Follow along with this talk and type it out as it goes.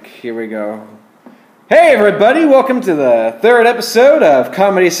Here we go. Hey everybody, welcome to the third episode of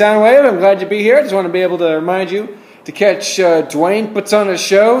Comedy Soundwave. I'm glad to be here. I just want to be able to remind you to catch Dwayne puts on a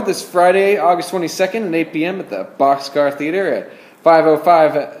show this Friday, August 22nd at 8 p.m. at the Boxcar Theater at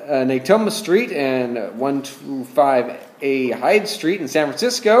 505 Natoma Street and 125A Hyde Street in San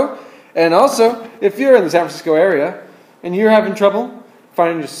Francisco. And also, if you're in the San Francisco area and you're having trouble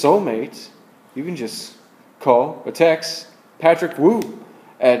finding your soulmate, you can just call or text Patrick Wu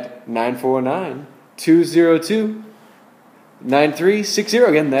at 949-202-9360.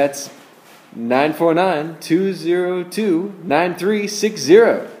 Again, that's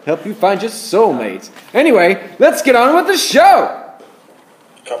 949-202-9360. Help you find your soulmate. Anyway, let's get on with the show.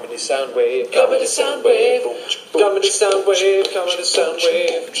 Comedy Soundwave, Comedy Soundwave, Comedy Soundwave, Comedy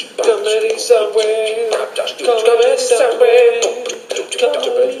Soundwave, Comedy Soundwave, Comedy Soundwave,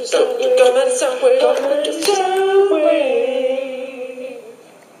 Comedy Soundwave, Comedy Soundwave.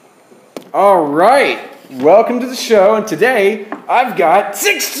 All right, welcome to the show, and today I've got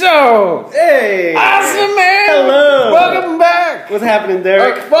Sixto. Hey, awesome man. Hello, welcome back. What's happening,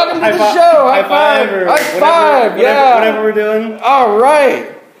 Derek? Welcome to the show. High five, or high five. Yeah, whatever we're doing. All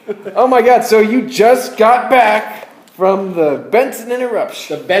right. Oh my God! So you just got back from the Benson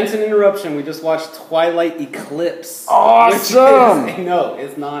Interruption. The Benson Interruption. We just watched Twilight Eclipse. Awesome. No,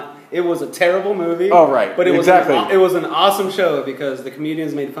 it's not. It was a terrible movie. Oh right, but it exactly. was an awesome show because the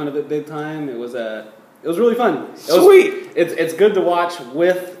comedians made fun of it big time. It was really fun. Sweet. It's good to watch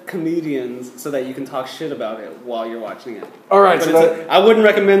with comedians so that you can talk shit about it while you're watching it. All right. But I wouldn't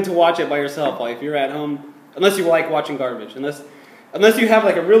recommend to watch it by yourself. Like if you're at home, unless you like watching garbage, unless you have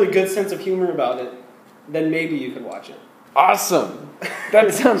like a really good sense of humor about it, then maybe you could watch it. Awesome.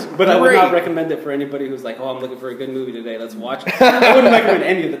 That sounds But I would not recommend it for anybody who's like, oh, I'm looking for a good movie today, let's watch it. I wouldn't recommend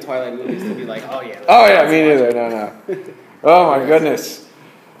any of the Twilight movies to be like, oh yeah. Me neither. No. Oh my goodness.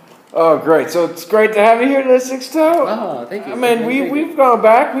 Oh great. So it's great to have you here today, Sixto. Oh, thank you. I mean, we've gone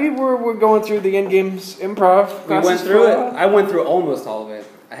back. We're going through the End Games improv. We went through it. I went through almost all of it.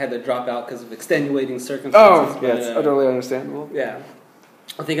 I had to drop out because of extenuating circumstances. Oh, yeah, it's utterly understandable. Yeah.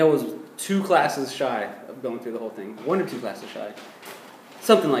 I think I was 2 classes shy of going through the whole thing. 1 or 2 classes shy.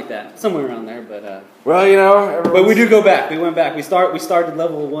 Something like that. Somewhere around there, but... Well, you know... But we do go back. We went back. We started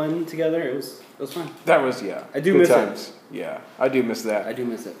level 1 together. It was fun. That was, yeah. I do miss times. it. Yeah, I do miss that. I do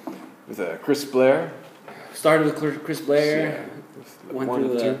miss it. With Chris Blair. Started with Chris Blair. Yeah. Went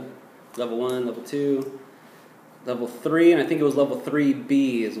through level 1, level 2... Level 3, and I think it was level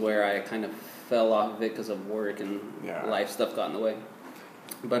 3B is where I kind of fell off of it because of work and life stuff got in the way.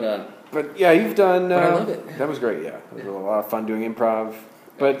 But yeah, you've done... but I love it. That was great, yeah. It was a lot of fun doing improv.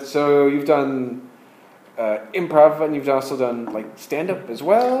 But so you've done improv, and you've also done like stand-up as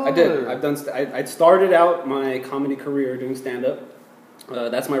well? I did. I started out my comedy career doing stand-up.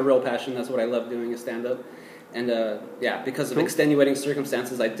 That's my real passion. That's what I love doing is stand-up. And because of extenuating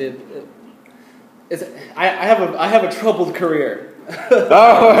circumstances, I did... I have a troubled career.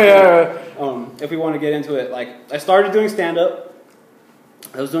 Oh yeah. If we want to get into it, like I started doing stand up.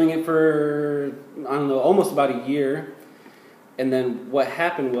 I was doing it for almost about a year, and then what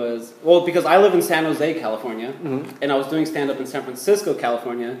happened was because I live in San Jose, California, and I was doing stand up in San Francisco,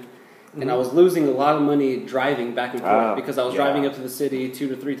 California, and I was losing a lot of money driving back and forth because I was driving up to the city 2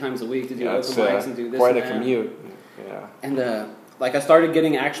 to 3 times a week to do open mics and do this. Quite and a that. commute. Yeah. And I started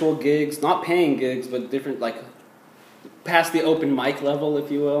getting actual gigs, not paying gigs, but different, like, past the open mic level, if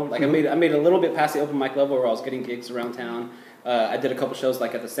you will. Like, I made a little bit past the open mic level where I was getting gigs around town. I did a couple shows,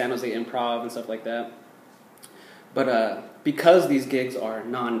 like, at the San Jose Improv and stuff like that. But because these gigs are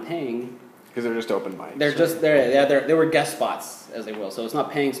non-paying... Because they're just open mics. They're just, they were guest spots, as they will. So it's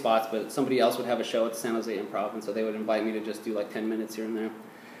not paying spots, but somebody else would have a show at the San Jose Improv, and so they would invite me to just do, like, 10 minutes here and there.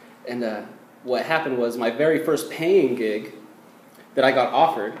 And what happened was my very first paying gig... that I got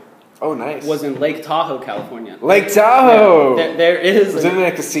offered. Oh, nice. Was in Lake Tahoe, California. Lake Tahoe. Yeah, there is. Was it in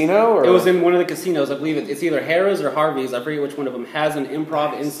a casino? Or? It was in one of the casinos. I believe it's either Harrah's or Harvey's. I forget which one of them has an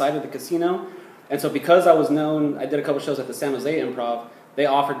improv inside of the casino. And so because I was known, I did a couple shows at the San Jose Improv. They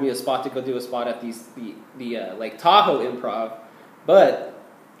offered me a spot to go do a spot at the Lake Tahoe Improv. But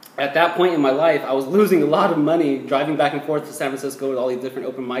at that point in my life, I was losing a lot of money driving back and forth to San Francisco with all these different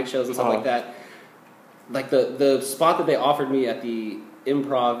open mic shows and stuff like that. Like the spot that they offered me at the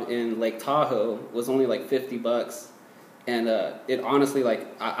improv in Lake Tahoe was only like $50, and it honestly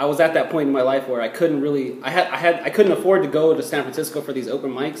I was at that point in my life where I couldn't really I couldn't afford to go to San Francisco for these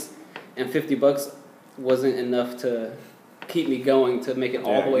open mics, and $50 wasn't enough to keep me going to make it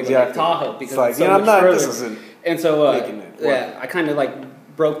all the way to Lake Tahoe because it's so much further. This isn't and so making it work. I kind of like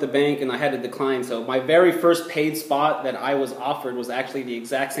broke the bank and I had to decline. So my very first paid spot that I was offered was actually the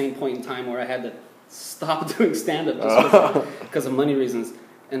exact same point in time where I had to stop doing stand-up just because of money reasons.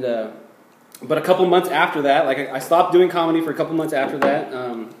 And but a couple months after that, like I stopped doing comedy for a couple months after that.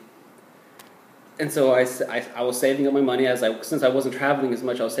 And so I was saving up my money since I wasn't traveling as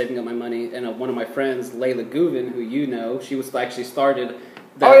much. I was saving up my money, and one of my friends, Layla Guvin, who you know, she was actually started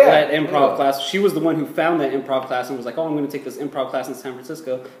that improv class. She was the one who found that improv class and was like, "Oh, I'm going to take this improv class in San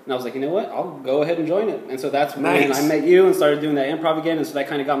Francisco." And I was like, "You know what? I'll go ahead and join it." And so that's when I met you and started doing that improv again. And so that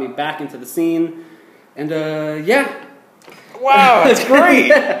kind of got me back into the scene. And yeah. Wow, that's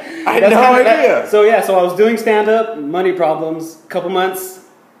great. I had no idea. So I was doing stand-up, money problems, couple months.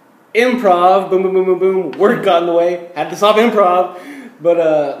 Improv, boom, boom, boom, boom, boom. Work got in the way. Had to stop improv, but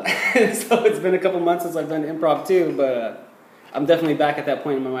so it's been a couple months since I've done improv too. But I'm definitely back at that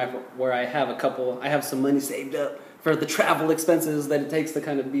point in my life where I have some money saved up for the travel expenses that it takes to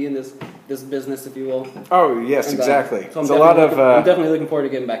kind of be in this business, if you will. Oh yes, exactly. So I'm definitely looking forward to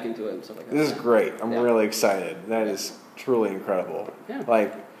getting back into it and stuff like that. This is great. I'm really excited. That is truly incredible. Yeah.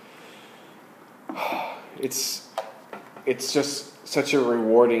 Like, it's just such a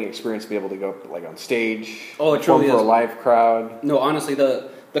rewarding experience to be able to go like on stage. Oh, it truly is. For a live crowd. No, honestly, the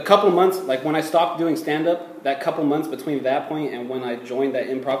couple months, like when I stopped doing stand-up, that couple months between that point and when I joined that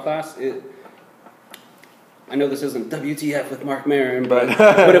improv class, I know this isn't WTF with Mark Maron, but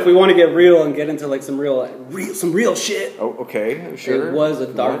but if we want to get real and get into like some real shit. Oh, okay, sure. It was a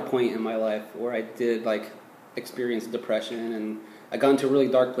dark point in my life where I did like experience depression, and I got into a really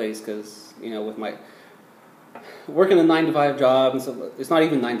dark place because, you know, with my working a 9-to-5 job, and so it's not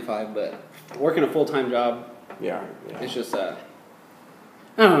even 9 to 5, but working a full-time job. Yeah. It's just I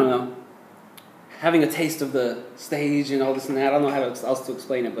don't know, having a taste of the stage and all this and that. I don't know how else to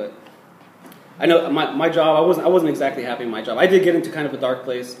explain it, but I know my job. I wasn't exactly happy in my job. I did get into kind of a dark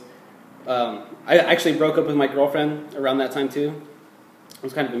place. I actually broke up with my girlfriend around that time too. It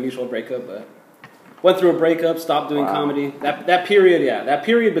was kind of a mutual breakup, but went through a breakup, stopped doing comedy. That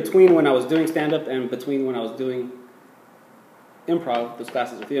period between when I was doing stand-up and between when I was doing improv, those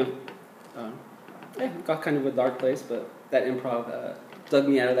classes with you, got kind of a dark place, but that improv dug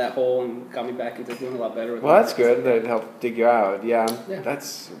me out of that hole and got me back into doing a lot better. Well, that's good. That helped dig you out. Yeah.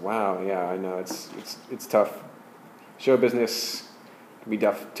 That's wow. Yeah, I know. It's tough. Show business can be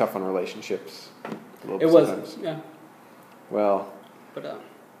tough on relationships. It was. Yeah. Well, but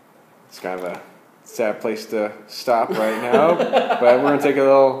it's kind of a sad place to stop right now, but we're going to take a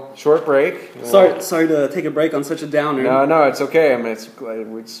little short break. Sorry to take a break on such a downer. No, it's okay. I mean, it's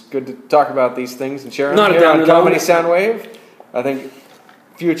good to talk about these things and share them. Not a downer, on Comedy Soundwave. I think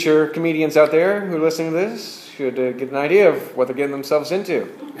future comedians out there who are listening to this should get an idea of what they're getting themselves into.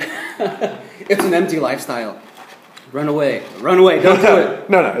 It's an empty lifestyle. Run away. Don't do it.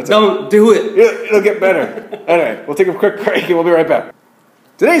 No. Don't do it. It'll get better. Anyway, we'll take a quick break and we'll be right back.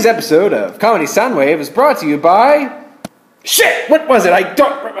 Today's episode of Comedy Soundwave is brought to you by... Shit! What was it? I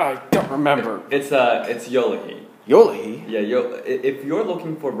don't remember. It's Yolahi. Yolahi? Yeah, if you're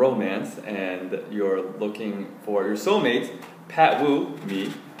looking for romance and you're looking for your soulmate, Pat Wu,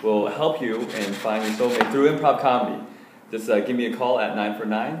 me, will help you and find your soulmate through improv comedy. Just give me a call at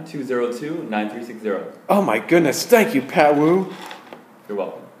 949-202-9360. Oh my goodness, thank you, Pat Wu. You're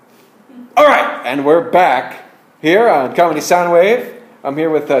welcome. All right, and we're back here on Comedy Soundwave. I'm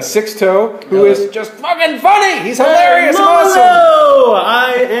here with Six Toe, who is just fucking funny. He's hilarious and awesome.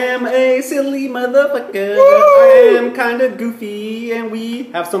 I am a silly motherfucker. Woo! I am kind of goofy, and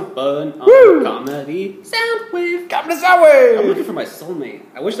we have some fun on Comedy Soundwave. Comedy Soundwave. I'm looking for my soulmate.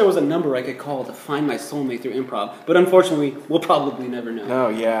 I wish there was a number I could call to find my soulmate through improv, but unfortunately, we'll probably never know. Oh,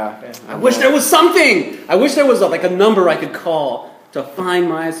 yeah. I wish there was something. I wish there was a number I could call to find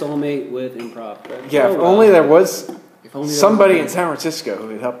my soulmate with improv. But Yeah, if only there was... Somebody in was San Francisco who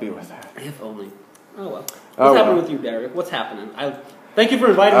would help you with that. If only. Oh well. What's happening with you, Derek? What's happening? Thank you for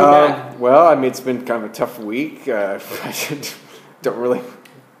inviting me back. Well, I mean, it's been kind of a tough week. I don't really...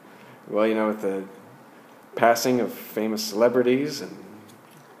 Well, you know, with the passing of famous celebrities and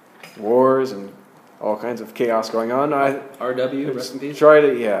wars and all kinds of chaos going on, RW, rest in peace. Tried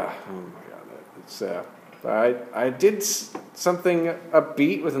it, yeah. Oh my God, I did something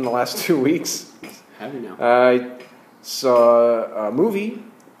upbeat within the last 2 weeks. How do you know? I saw a movie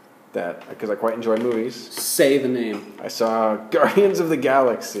because I quite enjoy movies. Say the name. I saw Guardians of the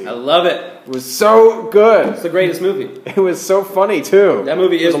Galaxy. I love it. It was so good. It's the greatest movie. It was so funny too. That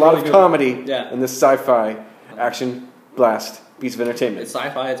movie is There's a lot really of good. comedy Yeah. in this sci-fi action blast piece of entertainment. It's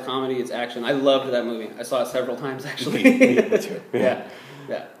sci-fi, it's comedy, it's action. I loved that movie. I saw it several times actually. Me too. Yeah.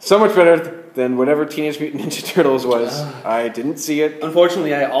 So much better than whatever Teenage Mutant Ninja Turtles was. I didn't see it.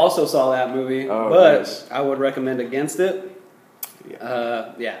 Unfortunately, I also saw that movie, but nice. I would recommend against it.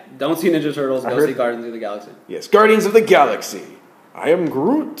 Yeah. Don't see Ninja Turtles. Go heard- see Guardians of the Galaxy. Yes, Guardians of the Galaxy. I am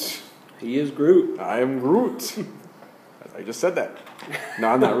Groot. He is Groot. I am Groot. I just said that. No,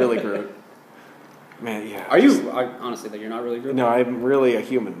 I'm not really Groot. Man, yeah. Honestly, that you're not really Groot? No, I'm really a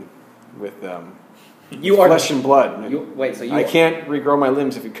human with You are flesh and blood. I can't regrow my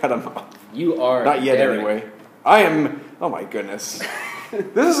limbs if you cut them off. You are Not yet, Derek. anyway. I am. Oh my goodness.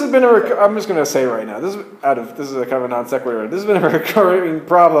 This has been I'm just gonna say right now. This is a kind of a non sequitur. This has been a recurring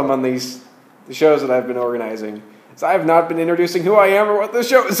problem on the shows that I've been organizing. So I have not been introducing who I am or what the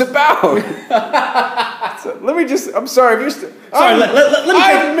show is about. So let me just. I'm sorry. If you're Sorry, let me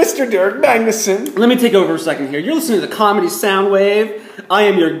I'm Mr. Derek Magnuson. Let me take over a second here. You're listening to the Comedy Soundwave. I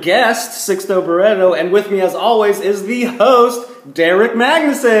am your guest, Sixto Barreto, and with me, as always, is the host, Derek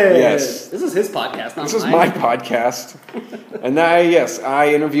Magnuson. Yes. This is his podcast, not This is mine. my podcast, and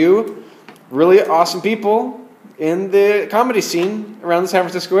I interview really awesome people in the comedy scene around the San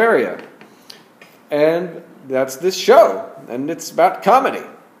Francisco area, and that's this show, and it's about comedy,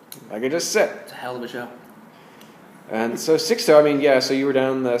 like I just said. It's a hell of a show. And so Sixto, so you were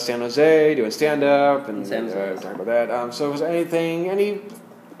down in San Jose doing stand-up, and San Jose. talking about that. So was anything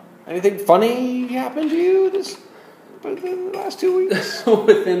funny happened to you within the last 2 weeks?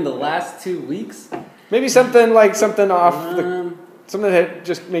 Within the last 2 weeks? Maybe something off the... Something that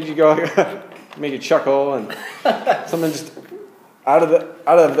just made you go, made you chuckle, and something just out of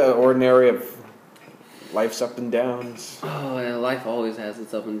the ordinary of life's up and downs. Oh, yeah, life always has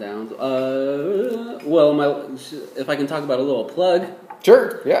its up and downs. If I can talk about a little plug.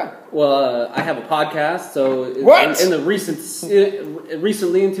 Sure, yeah. Well, I have a podcast, so What? in the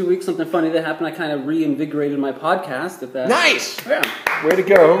recently in 2 weeks, something funny that happened. I kind of reinvigorated my podcast. If that Nice! yeah, Way to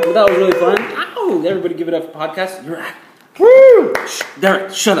go. that was really fun. Ow! Everybody, give it up for podcast. Woo!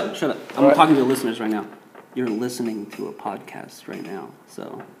 Derek, shut up. I'm What? talking to the listeners right now. You're listening to a podcast right now,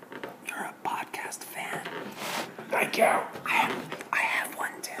 so you're a podcast fan. Thank you. I have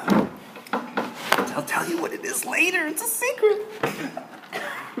one too. I'll tell you what it is later. It's a secret.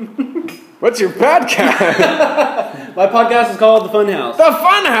 What's your podcast? My podcast is called The Funhouse. The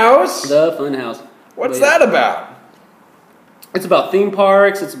Funhouse? The Funhouse. What's But, yeah. that about? It's about theme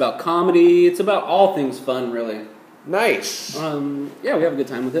parks. It's about comedy. It's about all things fun, really. Nice. We have a good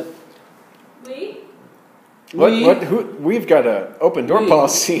time with it. We've got an open door We-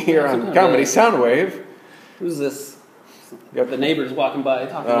 policy here on Yeah. Comedy Soundwave. Who's this? Yep. The neighbors walking by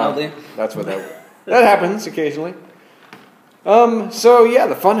talking loudly. That's what that happens occasionally. So yeah,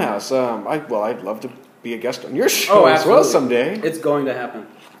 the Funhouse. I'd love to be a guest on your show as well absolutely. someday. It's going to happen.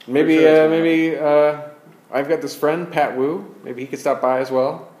 Maybe, For sure it's gonna I've got this friend Pat Wu. Maybe he could stop by as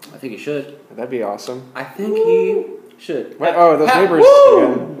well. I think he should. That'd be awesome. I think he should. Those Pat, neighbors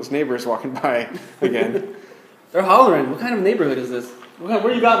woo! again. Those neighbors walking by again. They're hollering. What kind of neighborhood is this?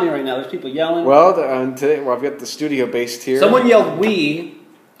 Where you got me right now? There's people yelling. Well, today, I've got the studio based here. Someone yelled "we."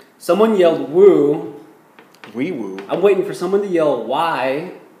 Someone yelled "woo." Wee woo. I'm waiting for someone to yell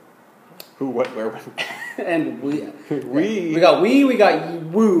 "why." Who? What? Where? And we. We. We got "we." We got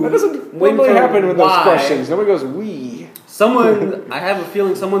 "woo." That doesn't Waiting normally for happen with those why. questions. Nobody goes we. Someone. I have a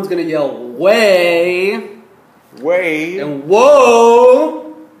feeling someone's gonna yell "way" Way. and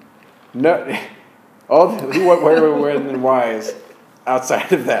 "whoa." No. All the who, what, where, when, and why is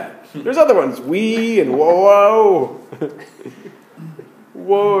outside of that. There's other ones. We and whoa.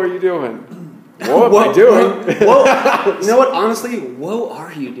 Whoa, are you doing? What am I doing? Whoa. You know what? Honestly, what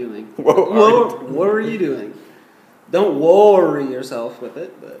are you doing? What are you doing? Don't worry yourself with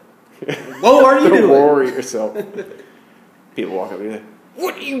it, but what are you Don't doing? worry yourself. People walk up to you like,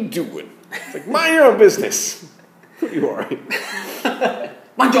 what are you doing? It's like, mind your own business. Who you are.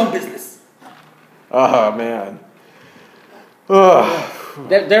 Mind your own business. Oh, man. Oh.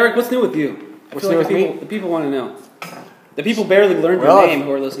 Derek, what's new with you? What's new with me? The people want to know. The people barely learned Well, your name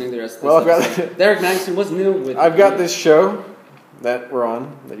who are listening to the rest of this. well, I've got- episode. Derek Magnuson, what's new with I've got this show that we're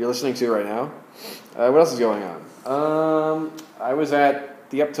on, that you're listening to right now. What else is going on? I was at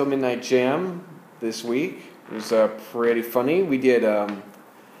the Up Till Midnight Jam this week. It was pretty funny. We did, I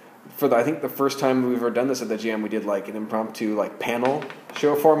think the first time we've ever done this at the jam, we did like an impromptu like panel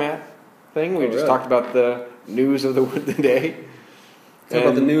show format thing. We just really? talked about the news of the day. Talk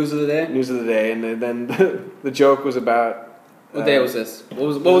about the And- news of the day. News of the day, and then the joke was about... What day was this?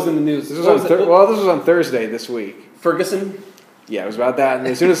 What was in the news? This was What on was it? this was on Thursday this week. Ferguson. Yeah, it was about that. And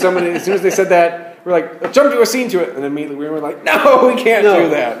as soon as they said that, we're like, let's jump to a scene to it. And then immediately we were like, no, we can't do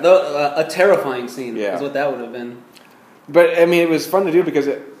that. A terrifying scene Yeah. is what that would have been. But I mean, it was fun to do because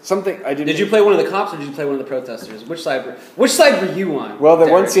something I didn't. Did you play one of the cops or did you play one of the protesters? Which side were you on? Well, the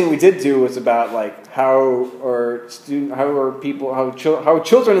one Derek? scene we did do was about like how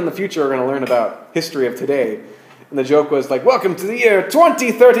children in the future are going to learn about history of today. And the joke was like, "Welcome to the year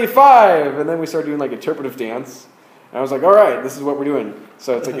 2035," and then we started doing like interpretive dance. And I was like, "All right, this is what we're doing."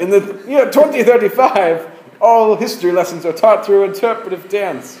 So it's like in the year 2035, all history lessons are taught through interpretive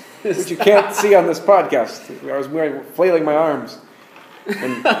dance, which you can't see on this podcast. I was flailing my arms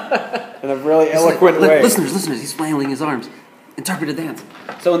in a really eloquent way. Listeners, he's flailing his arms. Interpretive dance.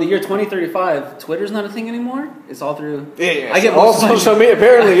 So in the year 2035, Twitter's not a thing anymore? It's all through... Yeah. I get all social media,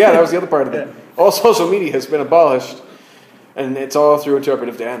 apparently, yeah, that was the other part of it. All social media has been abolished, and it's all through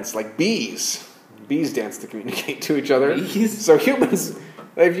interpretive dance, like bees. Bees dance to communicate to each other. Bees? So humans,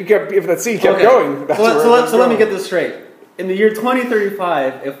 if that scene kept going, that's so let me get this straight. In the year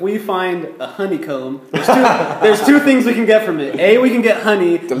 2035, if we find a honeycomb, there's two things we can get from it. A, we can get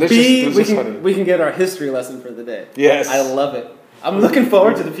honey. Delicious honey. We can get our history lesson for the day. Yes. I love it. I'm looking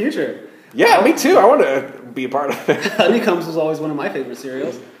forward to the future. Yeah, me too. I want to be a part of it. Honeycombs was always one of my favorite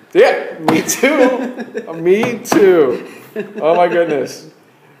cereals. Yeah, me too. Me too. Oh my goodness.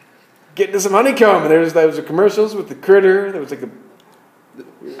 Getting to some honeycomb. And there was a commercials with the critter. There was like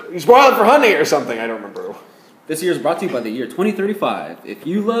he's wild for honey or something. I don't remember. This year is brought to you by the year 2035. If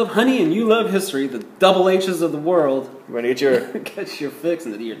you love honey and you love history, the double H's of the world, You want to get your get your fix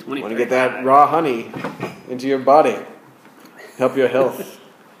into the year 2035. want to get that raw honey into your body. Help your health.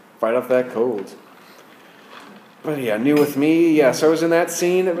 Fight off that cold. But yeah, New With Me. Yeah, so I was in that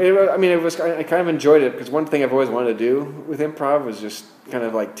scene. I kind of enjoyed it because one thing I've always wanted to do with improv was just kind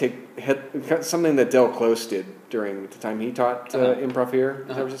of like something that Del Close did during the time he taught improv here in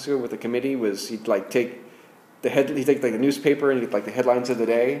San Francisco with the committee was he'd take like the newspaper and he'd like the headlines of the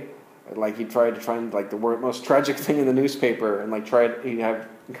day. Like he'd try to find like the most tragic thing in the newspaper and like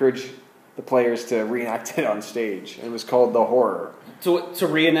encourage the players to reenact it on stage. And it was called The Horror. To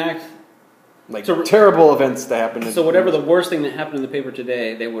reenact? Like terrible events that happened. So whatever the worst thing that happened in the paper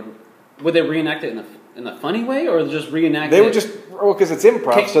today, would they reenact it in a funny way or just reenact it? They would just, because it's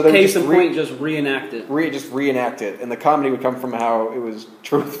improv, so they would just reenact it. Just reenact it. And the comedy would come from how it was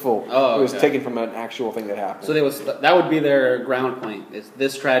truthful. Oh, It was taken from an actual thing that happened. So that would be their ground point, is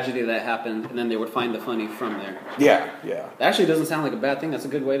this tragedy that happened, and then they would find the funny from there. Yeah. That actually doesn't sound like a bad thing. That's a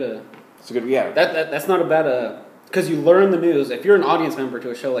good way to... It's a good, yeah. That's not a bad... Because you learn the news. If you're an audience member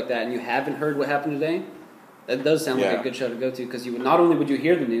to a show like that and you haven't heard what happened today, that does sound like a good show to go to. Because not only would you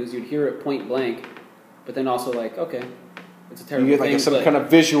hear the news, you'd hear it point blank, but then also like, okay, it's a terrible thing. You get some kind of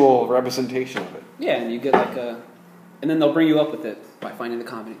visual representation of it. Yeah, and you get like a... And then they'll bring you up with it by finding the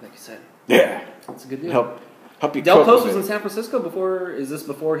comedy, like you said. Yeah. That's a good deal. Help you Del cope Close with was it. in San Francisco before... Is this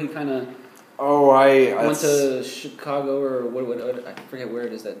before he kind of... I went to Chicago or what? I forget where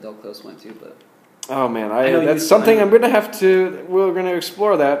it is that Del Close went to, but... Oh man, that's something I'm going to have to. We're going to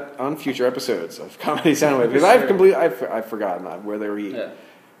explore that on future episodes of Comedy Soundwave because I've forgotten whether he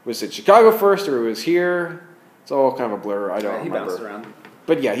was at Chicago first or he was here. It's all kind of a blur. I don't remember. He bounced around.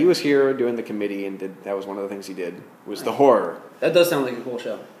 But yeah, he was here doing the committee and that was one of the things he did was the horror. That does sound like a cool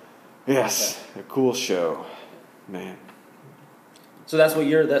show. Yes, a cool show, man. So that's what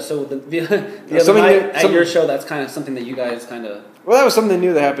the other night at your show. That's kind of something that you guys kind of. Well, that was something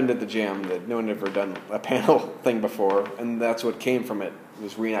new that happened at the Jam that no one had ever done a panel thing before, and that's what came from it.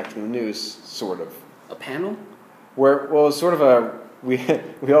 Was reenacting the news, sort of. A panel? It was sort of we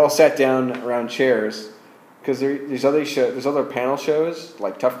all sat down around chairs because there's other panel shows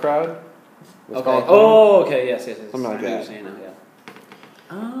like Tough Crowd. Okay. Oh, okay. Yes. Something like that.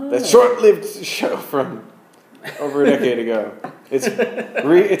 Oh. That short-lived show from over a decade ago. It has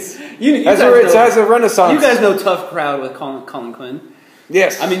a renaissance. You guys know Tough Crowd with Colin Quinn.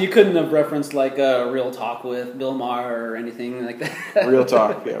 Yes. I mean, you couldn't have referenced like Real Talk with Bill Maher or anything like that. Real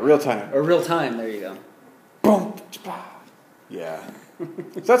Talk, yeah, Real Time. Or Real Time, there you go. Boom. Yeah.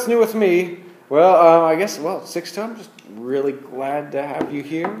 So that's New With Me. Well, I guess, Sixto, I'm just really glad to have you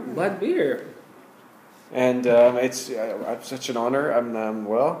here. Glad to be here. And it's such an honor. Oh,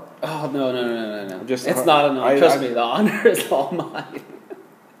 no. It's not an honor. Trust me, the honor is all mine.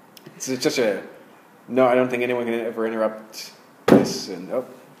 It's such a... No, I don't think anyone can ever interrupt this. And, Nope.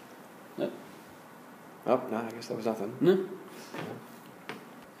 Oh, no, I guess that was nothing. No.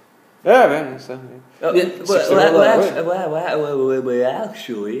 Yeah, man. So,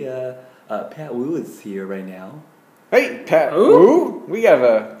 Actually, Pat Wu is here right now. Hey, Pat Wu? We have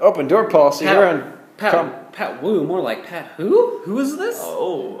an open door policy here on... Pat Wu, more like Pat who? Who is this?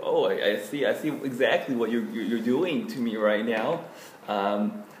 I see exactly what you're doing to me right now.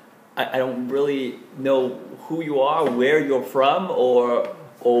 I don't really know who you are, where you're from, or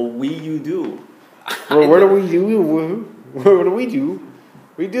we you do. Well, what do we do? What do we do?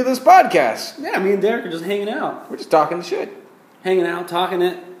 We do this podcast. Yeah, me and Derek are just hanging out. We're just talking shit. Hanging out, talking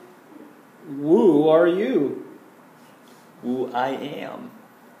it. Woo are you? Who I am.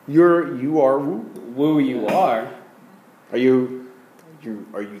 You are Woo. Woo you are. Are you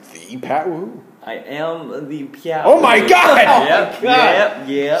the Pat Woo? I am the Piao. Oh my God!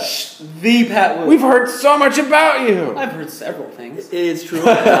 Yep. The Pat Woo. We've heard so much about you. I've heard several things. It is true.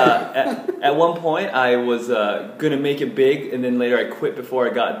 At one point, I was gonna make it big, and then later I quit before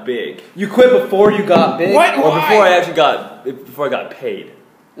I got big. You quit before you got big? What? Or Why? before I got paid.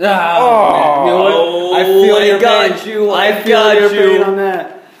 Oh, man. You know what? I feel I your got pain. you. I feel your pain on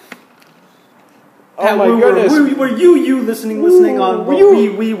that. Oh my goodness. Were you listening on Were what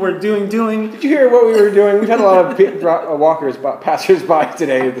you- we were doing? Did you hear what we were doing? We've had a lot of walkers, passers-by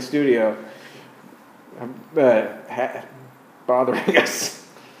today at the studio. Bothering us.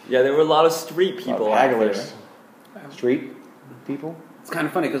 Yeah, there were a lot of street people out there. Hagglers. Street people? It's kind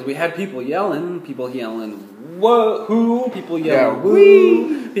of funny because we had people yelling, whoa, who, people yelling, Yeah,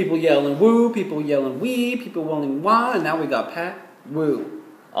 woo, people yelling, woo, people yelling, wee, people yelling, wah, and now we got Pat Woo.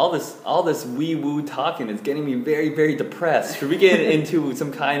 All this wee woo talking is getting me very, very depressed. Should we get into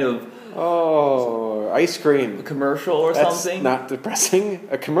some kind of Ice cream. commercial or That's something? not depressing.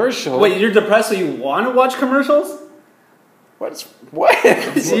 A commercial. Wait, you're depressed so you want to watch commercials? What?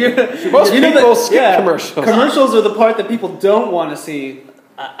 Most Most people skip commercials. Commercials are the part that people don't want to see.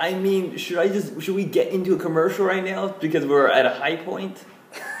 I mean, should we get into a commercial right now because we're at a high point?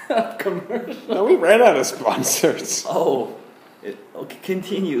 Commercial. No, we ran out of sponsors. Okay,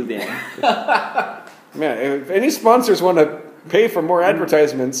 continue then. Man, if any sponsors want to pay for more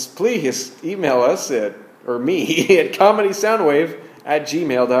advertisements, please email us at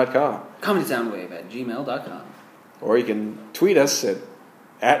comedysoundwave@gmail.com. ComedySoundwave@gmail.com. Or you can tweet us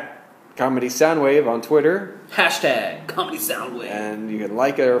at comedysoundwave on Twitter. Hashtag Comedy Soundwave. And you can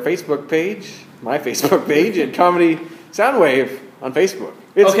like our Facebook page, my Facebook page, at Comedy Soundwave on Facebook.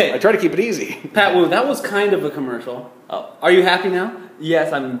 Okay. I try to keep it easy. Pat Woo, that was kind of a commercial. Oh. Are you happy now?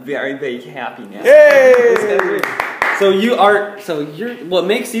 Yes, I'm very, very happy now. Yay! What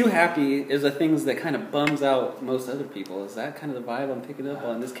makes you happy is the things that kind of bums out most other people. Is that kind of the vibe I'm picking up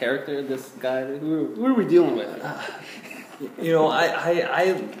on this character, this guy? Who are we dealing with? You know,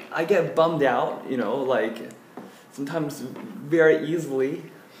 I get bummed out, you know, like sometimes very easily.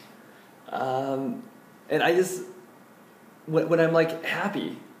 And I just, when I'm like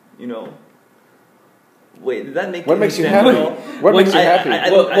happy, you know. Wait, did that make What any makes you sense happy? at all? What makes you happy? I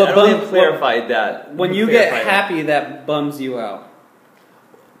don't think I've clarified that. When you get happy, that bums you out.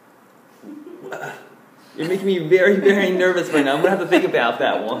 You're making me very, very nervous right now. I'm going to have to think about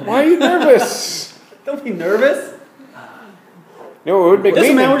that one. Why are you nervous? Don't be nervous. No, it would make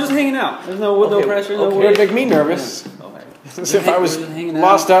Listen, me man, we're just hanging out. There's no pressure, no It would worries. make me nervous. Okay. As if I was We're just hanging out.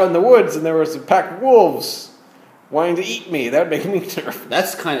 lost out in the woods and there was a pack of wolves wanting to eat me. That would make me nervous.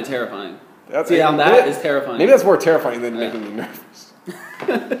 That's kind of terrifying. That's See, now that is terrifying. Maybe that's more terrifying than making me nervous.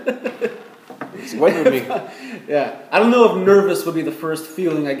 What would be Yeah, I don't know if nervous would be the first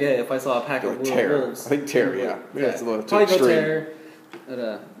feeling I get if I saw a pack of terror? wolves. I think terror. Yeah, maybe that's a little too Probably go extreme.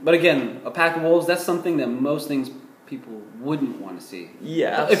 terror. But again, a pack of wolves, that's something that most things people wouldn't want to see.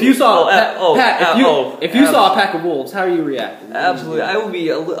 Yeah. If you saw Pat, if you saw a absolutely. pack of wolves, how are you reacting? Absolutely, I would be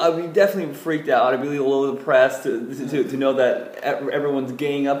definitely freaked out. I'd be a little depressed to know that everyone's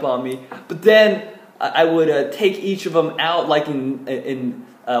ganging up on me. But then I would take each of them out, like in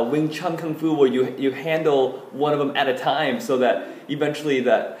Wing Chun Kung Fu, where you handle one of them at a time, so that eventually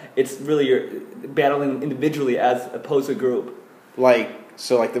that it's really you're battling individually as opposed to a group. Like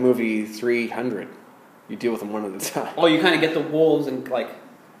the movie 300, you deal with them one at a time. Oh, you kind of get the wolves and like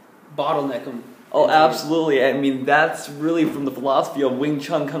bottleneck them. Oh, absolutely. I mean, that's really from the philosophy of Wing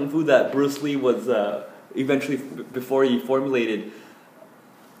Chun Kung Fu that Bruce Lee was eventually, before he formulated.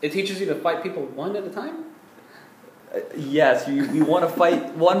 It teaches you to fight people one at a time? Yes, you want to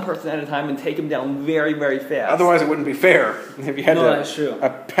fight one person at a time and take him down very, very fast. Otherwise, it wouldn't be fair if you had That's true. a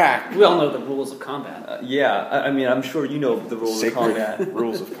pack. We all know the rules of combat. Yeah, I mean, I'm sure you know the rules of combat.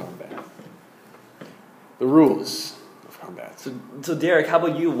 rules of combat. The rules of combat. So Derek, how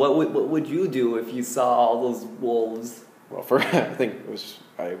about you? What would you do if you saw all those wolves? Well, I think it was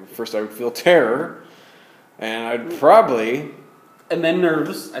first I would feel terror, and I'd probably And then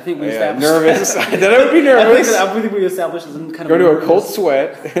nervous. I think we established nervous. that. Then I would be nervous. I think we established some kind Go of to a nervous cold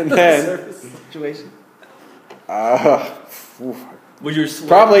sweat, and then surface situation. Would your sweat?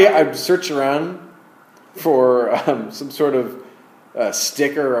 probably I'd search around for some sort of a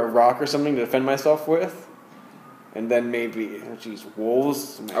stick or a rock or something to defend myself with. And then maybe,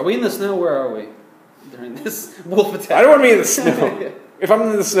 wolves. Are we in the snow? Where are we during this wolf attack? I don't want to be in the snow. If I'm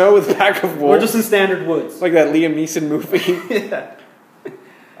in the snow with a pack of wolves. We're just in standard woods. Like that Liam Neeson movie. Yeah.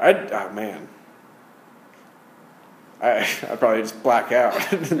 Oh man. I'd probably just black out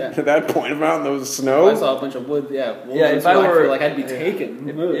at that point. If I'm out in the snow. I saw a bunch of wood. Yeah. Wolves Yeah, if I were feel like I'd be taken.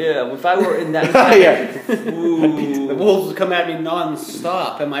 Yeah, if I were in that. The wolves would come at me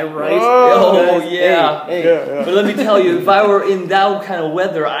non-stop. Am I right? Oh, yeah. Hey. Yeah. But let me tell you, if I were in that kind of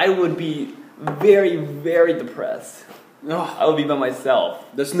weather, I would be very, very depressed. Oh, I would be by myself.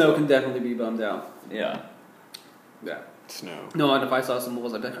 the snow can definitely be bummed out. Yeah. Yeah. Snow. No, and if I saw some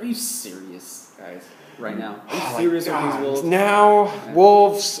wolves, I'd be like, "Are you serious, guys? Right now? Are you Oh, serious with God. these wolves?" Now,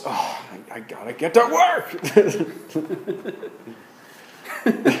 wolves. Oh, I gotta get to work.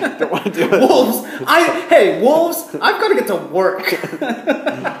 Don't want to do it. Wolves! Hey, wolves! I've got to get to work.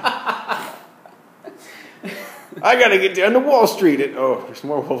 I gotta get down to Wall Street. There's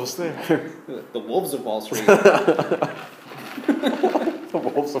more wolves there. The wolves of Wall Street. The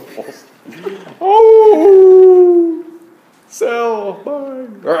wolves of Wall Street. Oh, sell, buy.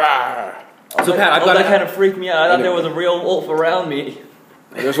 Rawr. So Pat, I've got that to kind of freaked me out. I thought there was a real wolf around me.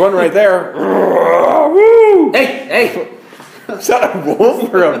 There's one right there. Woo! Hey! Is that a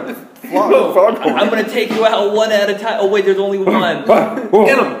wolf or a foghorn? I'm gonna take you out one at a time. Oh wait, there's only one.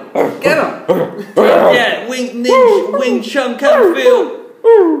 Get him! Get him! Yeah, Wing Chun Kung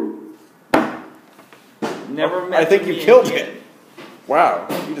Fu. Never met. I think you me killed again. it. Wow,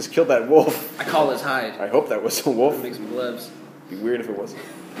 you just killed that wolf. I call his hide. I hope that was a wolf. Make some gloves. It'd be weird if it wasn't.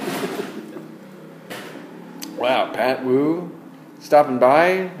 Wow, Pat Wu stopping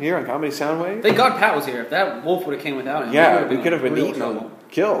by here on Comedy Soundwave. Thank God Pat was here. If that wolf would have came without him, Yeah, we could have been real eaten trouble. and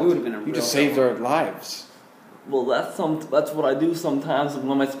killed. We would have been in You real just saved trouble. our lives. Well, that's what I do sometimes in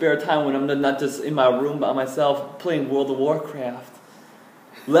my spare time when I'm not just in my room by myself playing World of Warcraft,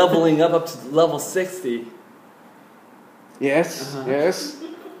 leveling up to level 60. Yes, yes.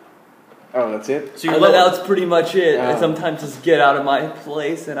 Oh, that's it? So And that's pretty much it. Yeah. I sometimes just get out of my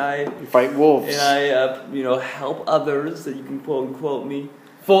place and I You fight wolves. help others. That you can quote unquote me.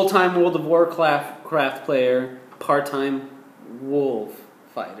 full-time World of Warcraft player, part-time wolf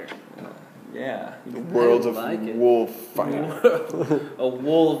fighter. Yeah. World I of like it. Wolf Fighter. A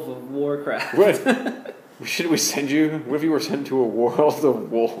wolf of Warcraft. What? Should we send you? What if you were sent to a world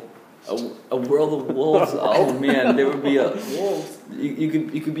of wolves? A world of wolves. Oh man, there would be a. Wolves.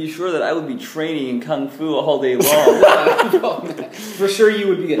 You could be sure that I would be training in kung fu all day long. For sure, you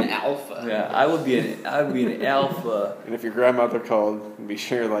would be an alpha. Yeah, I would be an alpha. And if your grandmother called, be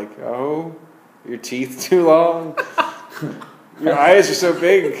sure, like, oh, your teeth too long? Your eyes are so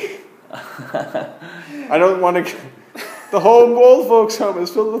big. I don't want to. The whole old folks' home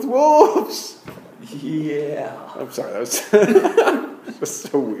is filled with wolves. Yeah. I'm sorry, that was, that was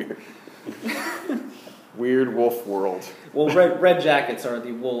so weird. Weird wolf world. Well, red jackets are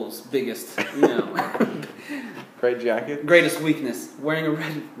the wolves' biggest, Red jacket? greatest weakness. Wearing a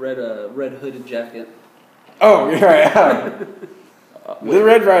red hooded jacket. Oh, you're right. The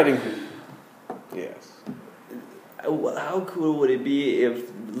Red Riding Hood. Yes. How cool would it be if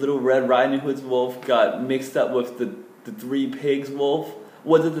Little Red Riding Hood's wolf got mixed up with the Three Pigs wolf?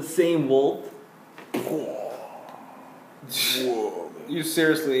 Was it the same wolf? Whoa. You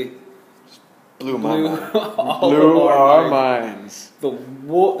seriously Blew my mind. all Blew of our minds. minds. The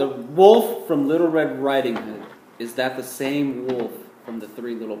wolf from Little Red Riding Hood. Is that the same wolf from the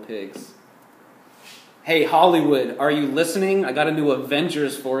Three Little Pigs? Hey, Hollywood, are you listening? I got a new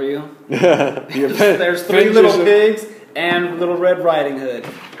Avengers for you. There's Three Little Pigs and Little Red Riding Hood.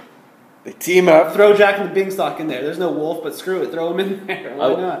 They team up. Throw Jack and the Beanstalk in there. There's no wolf, but screw it. Throw him in there.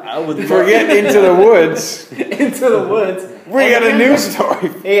 Why not? I would Forget Into the Woods. Into the woods. We got a new story.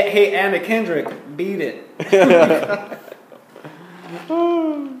 Hey, Anna Kendrick, beat it.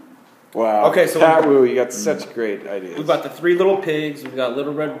 Wow. Okay, so Pat Wu, you got such great ideas. We've got the Three Little Pigs. We've got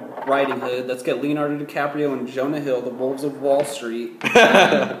Little Red Riding Hood. Let's get Leonardo DiCaprio and Jonah Hill, the Wolves of Wall Street.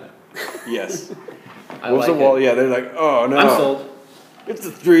 Yes. I Wolves like of Wall. it. Yeah, they're like, oh no. I'm sold. It's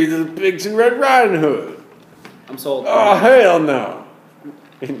the Three Little Pigs and Red Riding Hood. I'm sold. Oh hell no.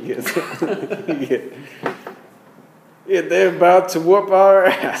 Yes. Yeah, they're about to whoop our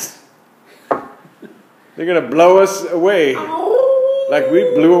ass. They're gonna blow us away. Like we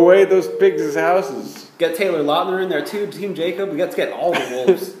blew away those pigs' houses. Get Taylor Lautner in there too. Team Jacob. We got to get all the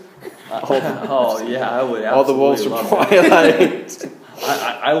wolves. Oh yeah, I would. All the wolves from absolutely love it. Twilight.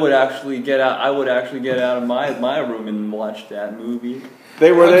 I would actually get out. I would actually get out of my room and watch that movie.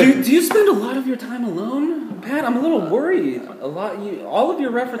 They were there. Do you spend a lot of your time alone? Pat, I'm a little worried. All of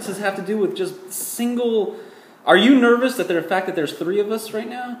your references have to do with just single. Are you nervous that the fact that there's 3 of us right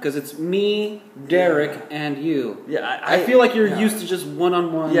now? Because it's me, Derek, and you. Yeah, I feel like you're used to just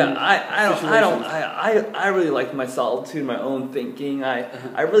one-on-one. Yeah, I really like my solitude, my own thinking.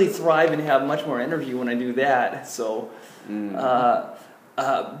 I really thrive and have much more energy when I do that. So,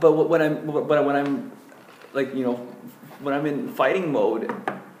 but when I'm like, you know, when I'm in fighting mode,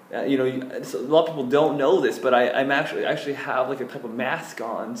 you know, so a lot of people don't know this, but I'm actually have like a type of mask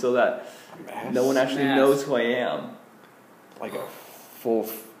on so that no one actually knows who I am. Like a full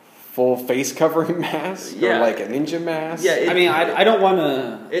face covering mask, or like a ninja mask. Yeah, I don't want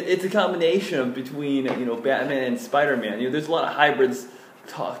to. It's a combination between, you know, Batman and Spider-Man. You know, there's a lot of hybrids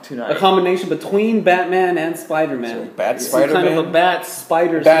talk tonight. A combination between Batman and Spider-Man. So Bat Spider-Man? Kind of a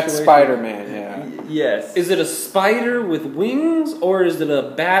Bat-Spider Bat situation. Spider-Man, yeah. Yes. Is it a spider with wings, or is it a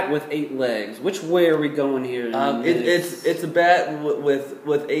bat with 8 legs? Which way are we going here? It's a bat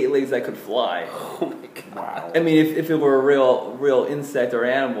with 8 legs that could fly. Oh my god! Wow. I mean, if it were a real insect or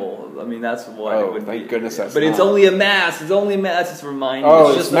animal, I mean that's what it would be. Thank goodness that's But not. it's only a mask. It's only a mask. It's reminding. Oh,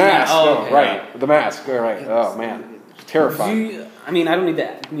 It's it's just mask. a mask. Oh, Okay. right. The mask. All right. Oh, man. It's terrifying. I mean, I don't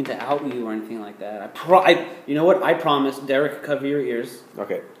need to out you or anything like that. You know what? I promise. Derek, cover your ears.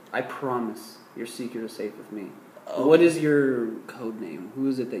 Okay. I promise your secret is safe with me. Okay. What is your code name? Who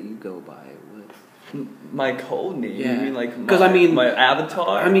is it that you go by? What? My code name. Yeah. You mean like? 'Cause my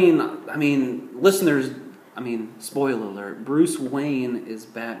avatar. I mean, listeners. Spoiler alert. Bruce Wayne is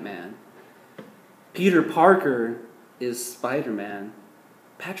Batman. Peter Parker is Spider-Man.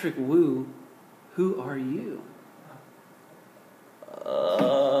 Patrick Wu, who are you?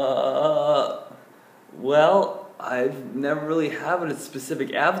 Well, I've never really had a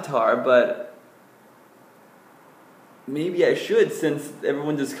specific avatar, but maybe I should, since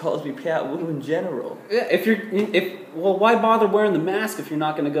everyone just calls me Pat Wu in general. Yeah, why bother wearing the mask if you're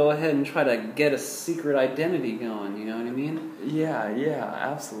not going to go ahead and try to get a secret identity going? You know what I mean? Yeah,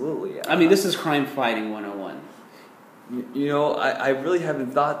 absolutely. I mean, this is crime fighting 101. You know, I really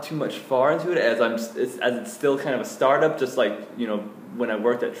haven't thought too much far into it as it's still kind of a startup, just like, you know, when I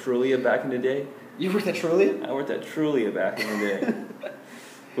worked at Trulia back in the day. You worked at Trulia? I worked at Trulia back in the day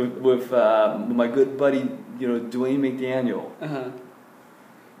with my good buddy, you know, Dwayne McDaniel. Uh-huh.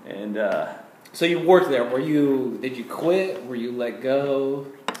 And So you worked there. Did you quit? Were you let go?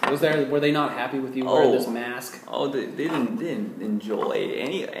 Were they not happy with you wearing this mask? Oh, they didn't enjoy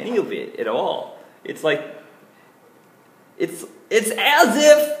any of it at all. It's like it's as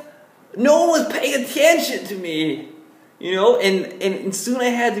if no one was paying attention to me, you know. And soon I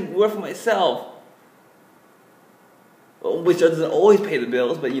had to work for myself, which doesn't always pay the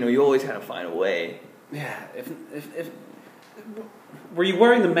bills, but you know, you always kind of find a way. Yeah. If were you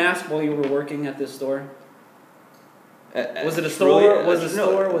wearing the mask while you were working at this store? Was it a store? Was it a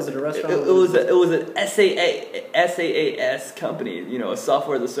store? Was it a restaurant? It was an SaaS company, you know, a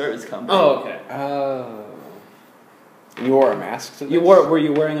software as a service company. Oh, okay. Oh. You wore a mask to this? Were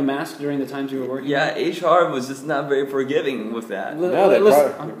you wearing a mask during the times you were working? Yeah, HR was just not very forgiving with that. No,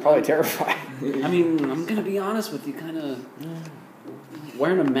 they're probably terrified. I mean, I'm gonna be honest with you. Kind of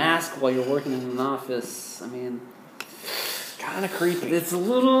wearing a mask while you're working in an office. I mean, Kind of creepy. it's a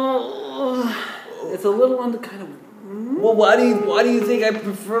little under kind of. Well, why do you think I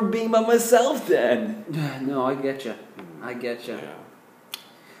prefer being by myself then? No, I get you. Yeah.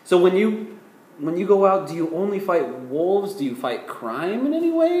 So when you go out, do you only fight wolves? Do you fight crime in any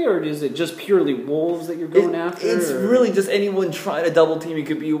way, or is it just purely wolves that you're going after? It's really just anyone trying to double team. It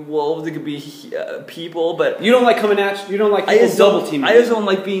could be wolves, it could be people, but you don't like coming at you. You don't like people double teaming. I just don't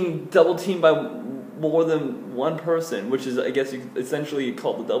like being double teamed by more than one person, which is, I guess, you essentially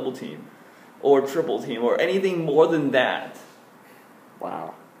called the double team, or triple team, or anything more than that.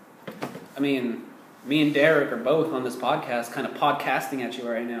 Wow. I mean, me and Derek are both on this podcast, kind of podcasting at you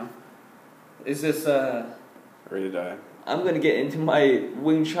right now. Is this Ready to die. I'm going to get into my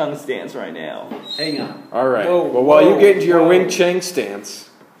Wing Chun stance right now. Hang on. All right. Whoa, well, while you get into your whoa. Wing Chun stance,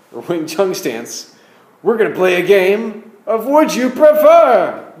 we're going to play a game of Would You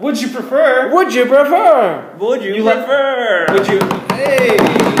Prefer? Would you prefer? Would you prefer? Would you like- prefer? Would you? Hey.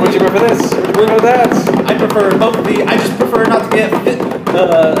 Would you prefer this? Would you prefer that? I prefer both of the. I just prefer not to get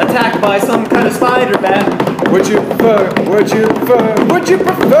attacked by some kind of spider bat. Would you prefer? Would you prefer? Would you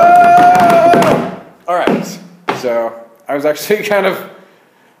prefer? All right. So I was actually kind of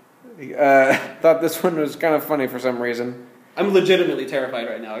thought this one was kind of funny for some reason. I'm legitimately terrified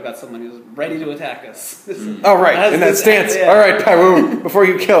right now. I got someone who's ready to attack us. Oh, right, in that stance. Yeah. All right, Paiwu, before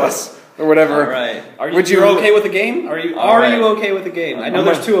you kill us, or whatever. All right. Are you Would you- you're okay with the game? Are you All right. okay with the game? I know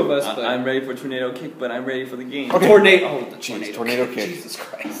there's two of us, but I'm ready for tornado kick, but I'm ready for the game. Okay. tornado. Oh, the Jeez, tornado, tornado kick. Jesus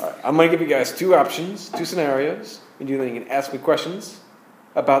Christ. All right, I'm going to give you guys two options, two scenarios, and you then you can ask me questions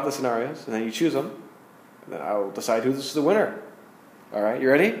about the scenarios, and then you choose them, and then I'll decide who is the winner. All right, you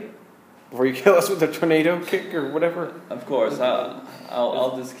ready? Before you kill us with a tornado kick or whatever. Of course.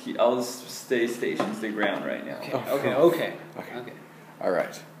 I'll just stay stationed, stay ground right now. Okay. All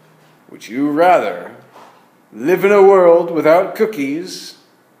right. Would you rather live in a world without cookies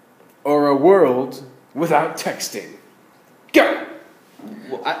or a world without texting? Go!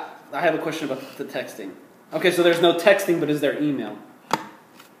 Well, I have a question about the texting. Okay, so there's no texting, but is there email?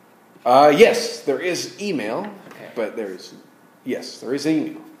 Yes, there is email, Okay. but there is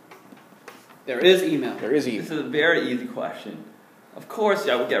email. There is email. There is This email. is a very easy question. Of course,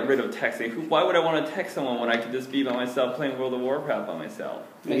 I would get rid of texting. Why would I want to text someone when I could just be by myself playing World of Warcraft by myself?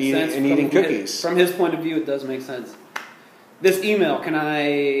 Makes eating- sense and eating from cookies. From his point of view, it does make sense. This email,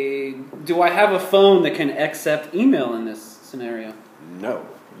 do I have a phone that can accept email in this scenario? No,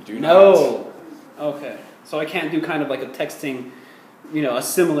 you do not. No. Okay. So I can't do kind of like a texting, a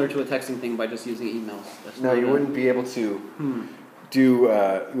similar to a texting thing by just using emails. That's No, not you a- wouldn't be able to you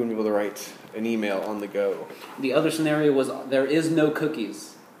wouldn't be able to write an email on the go. The other scenario was there is no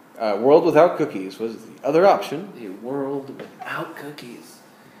cookies. World without cookies was the other option. A world without cookies.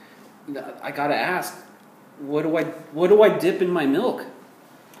 I gotta ask, what do I dip in my milk?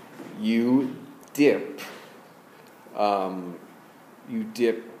 You dip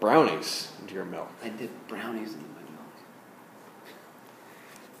brownies into your milk. I dip brownies in my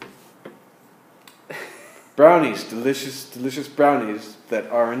milk. Brownies, delicious brownies that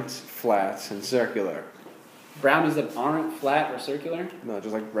aren't flat and circular. Brownies that aren't flat or circular? No,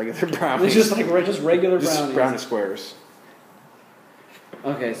 just like regular brownies. It's just regular Just brownies. brownie squares.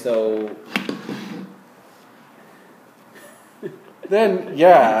 Okay, so Then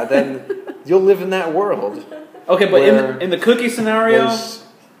you'll live in that world. but Where in the cookie scenario, There's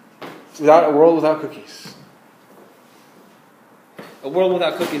without a world without cookies. a world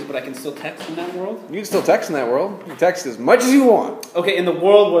without cookies, but I can still text in that world? You can still text in that world. You can text as much as you want. Okay, in the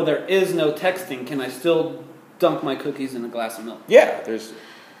world where there is no texting, can I still dunk my cookies in a glass of milk? Yeah, there's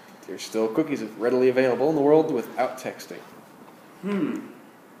still cookies readily available in the world without texting.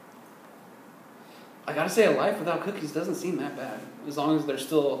 I gotta say, a life without cookies doesn't seem that bad, as long as there's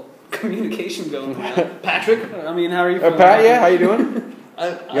still communication going on. Patrick, I mean, how are you feeling? Pat, yeah, how you doing? I,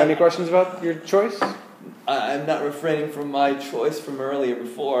 You got any questions about your choice? I'm not refraining from my choice from earlier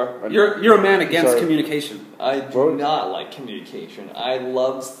before. You're a man against Sorry. communication. I do What? not like communication. I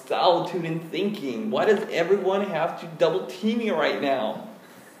love solitude and thinking. Why does everyone have to double team me right now?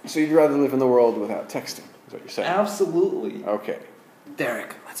 So you'd rather live in the world without texting, is what you're saying? Absolutely. Okay.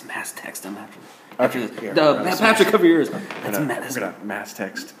 Derek, let's mass text him after Okay, this. here, Patrick, cover your ears. We're gonna mass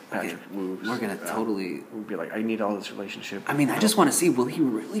text Patrick Woos. We're gonna totally. We'll be like, I need all this relationship. I mean, I just want to see, will he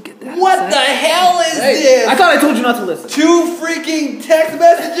really get that? What the hell is Hey, this? I thought I told you not to listen. 2 freaking text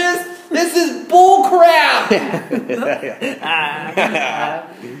messages? This is bull crap!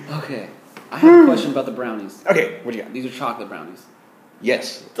 Okay, I have a question about the brownies. Okay, what do you got? These are chocolate brownies.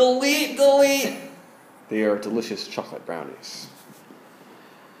 Yes, delete. they are delicious chocolate brownies.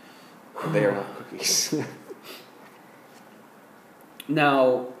 They are not cookies.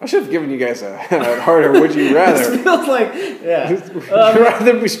 Now, I should have given you guys a harder would you rather. it feels like, yeah. Would you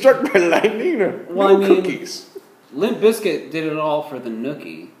rather be struck by lightning or Well, no I mean- cookies? Limp Bizkit did it all for the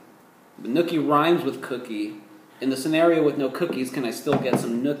Nookie. The Nookie rhymes with cookie. In the scenario with no cookies, can I still get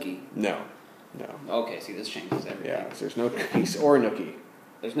some Nookie? No. Okay, see, this changes everything. Yeah, so there's no cookies or nookie,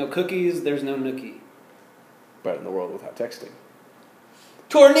 There's no cookies, there's no Nookie. but in the world without texting.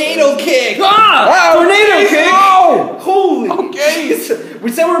 Tornado kick! Ah! Tornado kick! Oh! Holy! Okay. Jesus.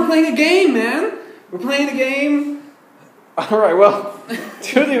 We said we were playing a game, man. We're playing a game. All right, well,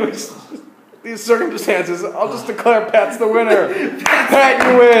 due to these circumstances, I'll just declare Pat's the winner. Pat,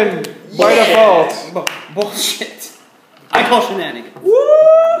 you win by default. Bullshit. I call shenanigans.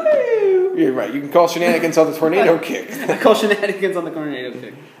 Woo! You're right. You can call shenanigans on the tornado kick. I call shenanigans on the tornado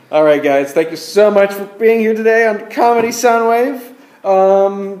kick. All right, guys. Thank you so much for being here today on Comedy Soundwave.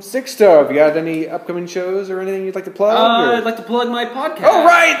 Sixto, have you got any upcoming shows or anything you'd like to plug? I'd like to plug my podcast. Oh,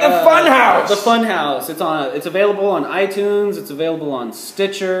 right, the Funhouse. The Funhouse. It's available on iTunes. It's available on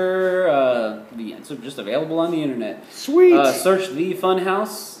Stitcher. It's just available on the internet. Sweet. Search The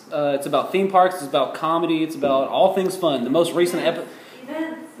Funhouse. It's about theme parks. It's about comedy. It's about all things fun. The most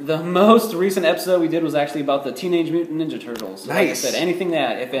recent episode we did was actually about the Teenage Mutant Ninja Turtles. Like I Nice. said, anything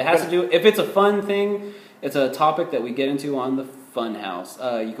if it's a fun thing, it's a topic that we get into on the Funhouse.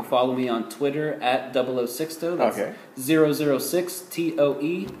 You can follow me on Twitter at 006TOE. That's Okay.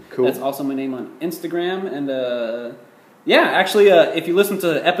 006TOE. Cool. That's also my name on Instagram. And actually, if you listen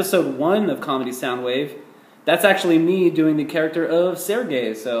to episode 1 of Comedy Soundwave, that's actually me doing the character of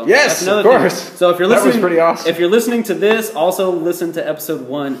Sergey. So Yes, that's another of course. thing. So if you're That was listening, pretty awesome. If you're listening to this, also listen to episode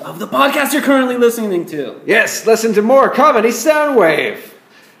 1 of the podcast you're currently listening to. Yes, listen to more Comedy Soundwave.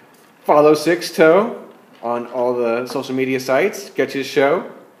 Follow Six Toe on all the social media sites. Get you a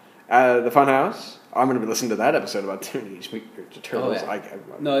show at the Funhouse. I'm going to be listening to that episode about Teenage Mutant Ninja Turtles. Oh, yeah.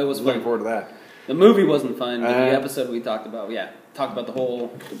 I'm No, it was looking fun. forward to that. The movie wasn't fun, but Uh, the episode we talked about, talked about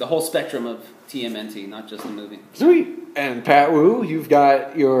the whole spectrum of TMNT, not just the movie. Sweet. And Pat Wu, you've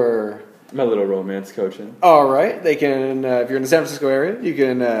got your... My little romance coaching. All right. They can, if you're in the San Francisco area, you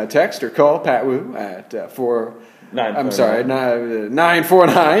can text or call Pat Wu at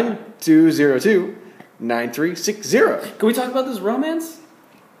 949-202-9360. Can we talk about this romance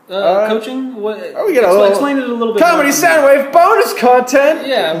coaching? What? We get a little explain it a little bit. Comedy more. Soundwave bonus content.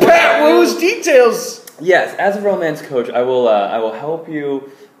 Yeah, Pat Wu's details. Yes, as a romance coach, I will help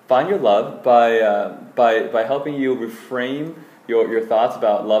you find your love by helping you reframe your thoughts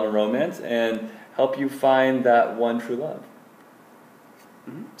about love and romance and help you find that one true love.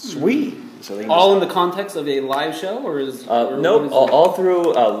 Sweet. So they can All in the context of a live show, or is or Nope, what is all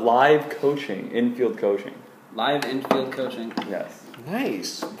through live coaching, infield coaching. live infield coaching? Yes.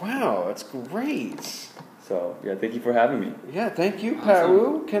 Nice. Wow, that's great. So yeah, thank you for having me. Yeah, thank you, Pat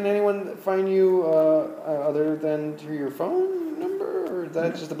Wu. Can anyone find you other than through your phone number, or is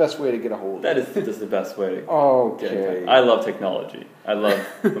that just the best way to get a hold of That you? is just the best way to get in Okay. touch. I love technology. I love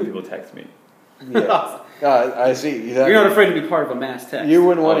when people text me. Yeah. I see. You're not afraid to be part of a mass text. You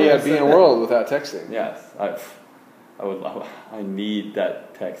wouldn't want Oh, to yes. be in a world without texting. Yes, I need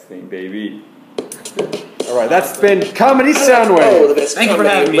that texting, baby. All right, that's been Comedy Soundwave. Thank you for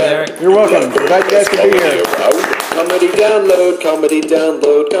having me, Derek. You're welcome. Glad you guys could be here. Comedy download, comedy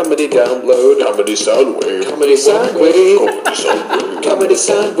download, comedy download, comedy soundwave, comedy soundwave, comedy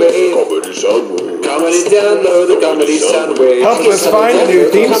soundwave, comedy soundwave, comedy download, the comedy soundwave. Help us find a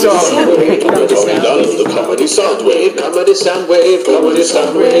new theme song. Comedy download, the comedy soundwave, comedy soundwave, comedy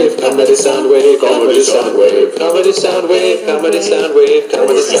soundwave, comedy soundwave, comedy soundwave, comedy soundwave, comedy soundwave, comedy soundwave,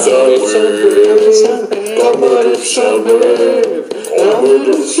 comedy soundwave, comedy soundwave,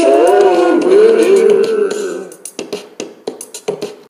 comedy soundwave.